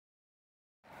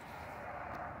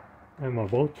I'm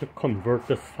about to convert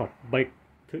this fat bike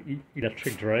to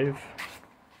electric drive.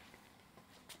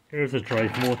 Here's a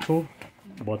drive motor,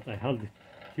 but I had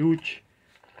huge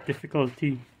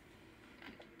difficulty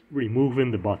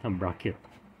removing the bottom bracket.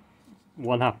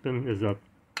 What happened is that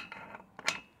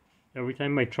every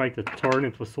time I tried to turn,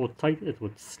 it was so tight it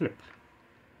would slip.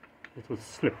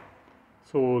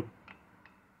 So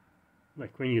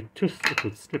like when you twist, it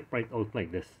would slip right out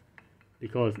like this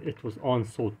because it was on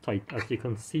so tight. As you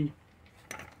can see,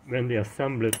 when they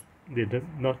assemble it, they did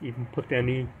not even put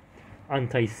any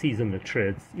anti-seize in the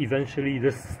threads. Eventually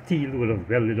this steel will have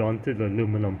welded onto the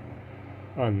aluminum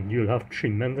and you'll have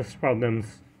tremendous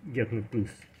problems getting it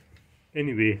loose.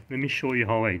 Anyway, let me show you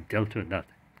how I dealt with that.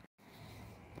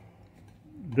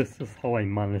 This is how I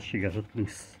managed to get it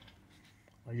loose.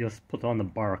 I just put on a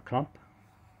bar clamp,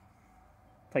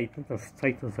 tighten it as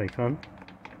tight as I can,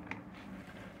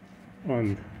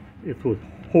 and it would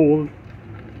hold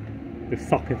the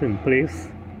socket in place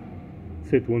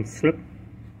so it won't slip.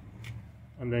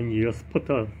 And then you just put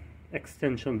a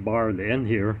extension bar at the end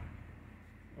here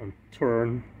and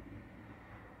turn,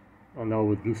 and I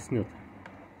would loosen it.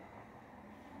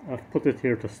 I've put it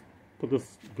here to put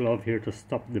this glove here to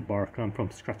stop the bar clamp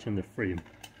from scratching the frame.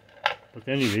 But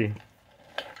anyway,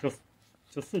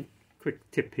 just a quick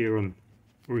tip here on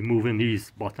removing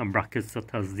these bottom brackets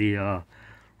that has the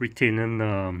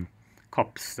retaining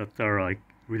cups that are like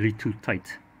really too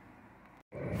tight.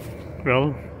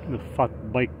 Well, the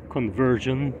fat bike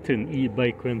conversion to an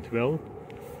e-bike went well.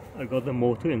 I got the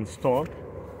motor installed.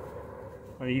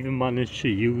 I even managed to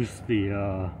use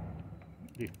the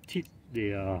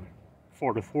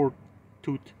 44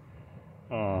 tooth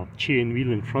chain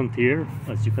wheel in front here.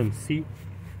 As you can see,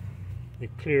 the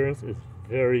clearance is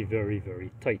very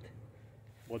tight.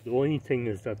 But the only thing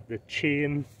is that the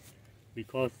chain,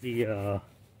 because the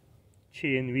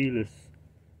chain wheel is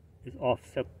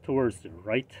offset towards the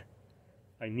right,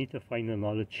 I need to find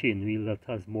another chain wheel that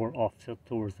has more offset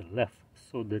towards the left,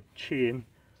 so the chain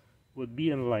would be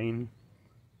in line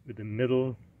with the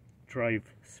middle drive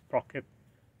sprocket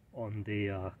on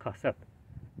the cassette.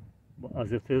 But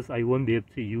as it is, I won't be able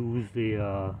to use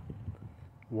the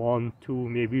 1, 2,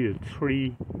 maybe the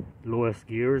 3 lowest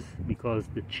gears because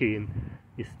the chain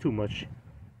is too much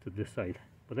to this side.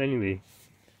 But anyway,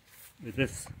 with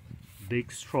this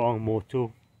big strong motor,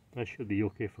 that should be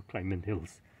okay for climbing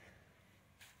hills.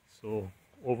 So,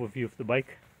 overview of the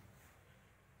bike.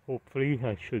 Hopefully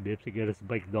I should be able to get this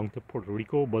bike down to Puerto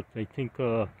Rico, but I think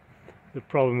the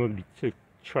problem would be to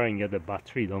try and get the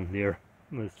battery down there.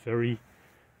 It's very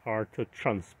hard to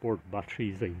transport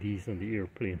batteries like these on the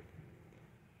airplane.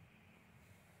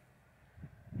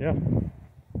 Yeah,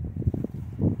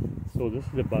 so this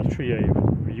is the battery I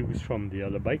reused from the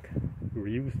other bike,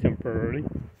 reused temporarily.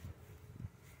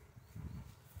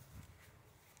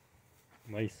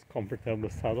 Nice comfortable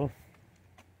saddle.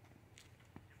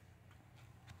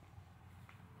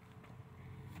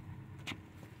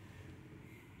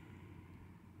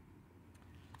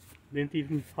 Didn't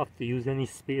even have to use any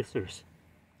spacers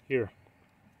here.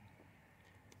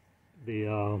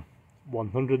 The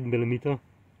 100mm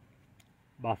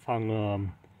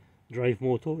Bafang drive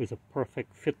motor is a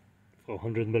perfect fit for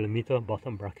 100mm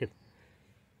bottom bracket.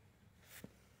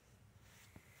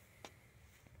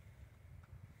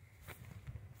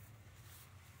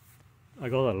 I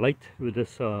got a light with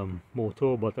this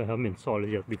motor, but I haven't installed it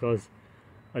yet because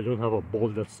I don't have a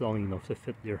bolt that's long enough to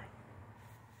fit there.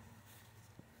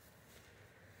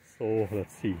 So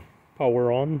let's see,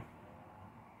 power on.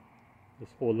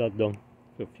 Just hold that down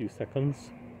for a few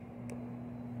seconds.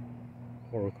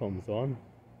 Power comes on.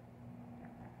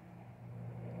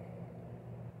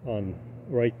 And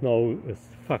right now it's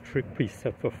factory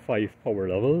preset for 5 power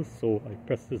levels, so I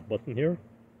press this button here.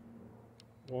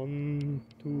 1,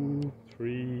 2,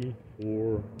 3,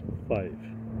 4, 5.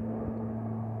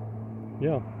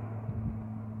 Yeah,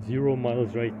 0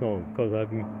 miles right now because I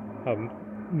haven't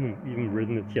even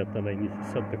ridden it yet, and I need to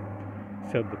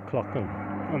set the clock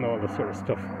and all that sort of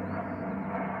stuff.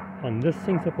 And this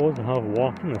thing's supposed to have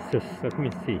walking assist. Let me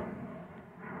see.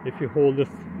 If you hold this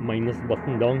minus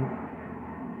button down,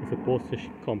 it's supposed to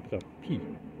come to a P.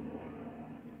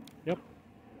 Yep.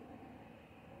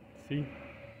 See?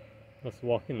 That's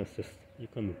walking assist. You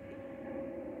can,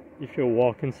 if you're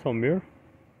walking somewhere,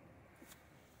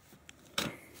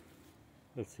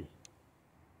 let's see.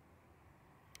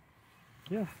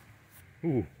 Yeah.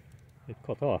 Ooh, it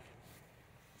cut off.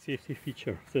 Safety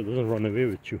feature, so it doesn't run away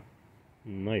with you.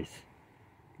 Nice.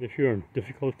 If you're in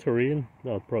difficult terrain,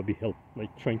 that'll probably help,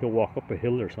 like trying to walk up a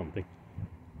hill or something.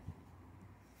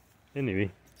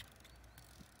 Anyway,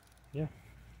 yeah.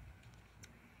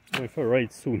 going for a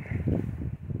ride soon.